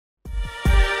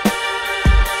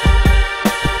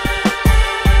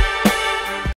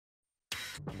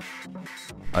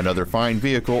Another fine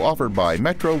vehicle offered by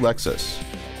Metro Lexus.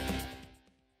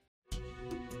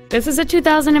 This is a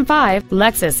 2005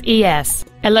 Lexus ES,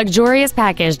 a luxurious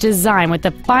package designed with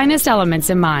the finest elements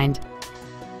in mind.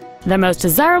 The most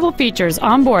desirable features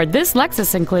on board this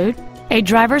Lexus include a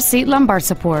driver's seat lumbar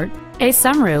support, a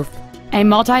sunroof, a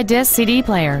multi-disc CD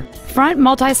player, front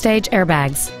multi-stage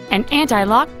airbags, an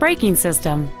anti-lock braking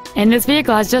system, and this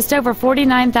vehicle has just over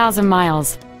 49,000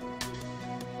 miles.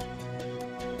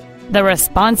 The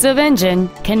responsive engine,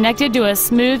 connected to a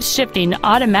smooth shifting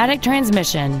automatic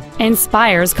transmission,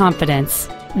 inspires confidence.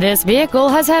 This vehicle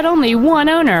has had only one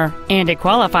owner, and it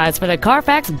qualifies for the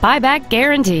Carfax buyback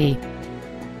guarantee.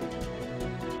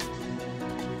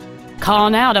 Call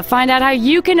now to find out how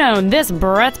you can own this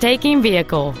breathtaking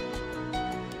vehicle.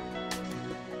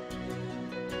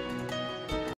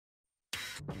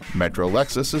 Metro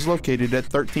Lexus is located at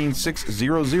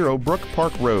 13600 Brook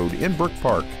Park Road in Brook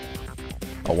Park.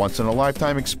 A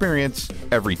once-in-a-lifetime experience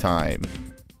every time.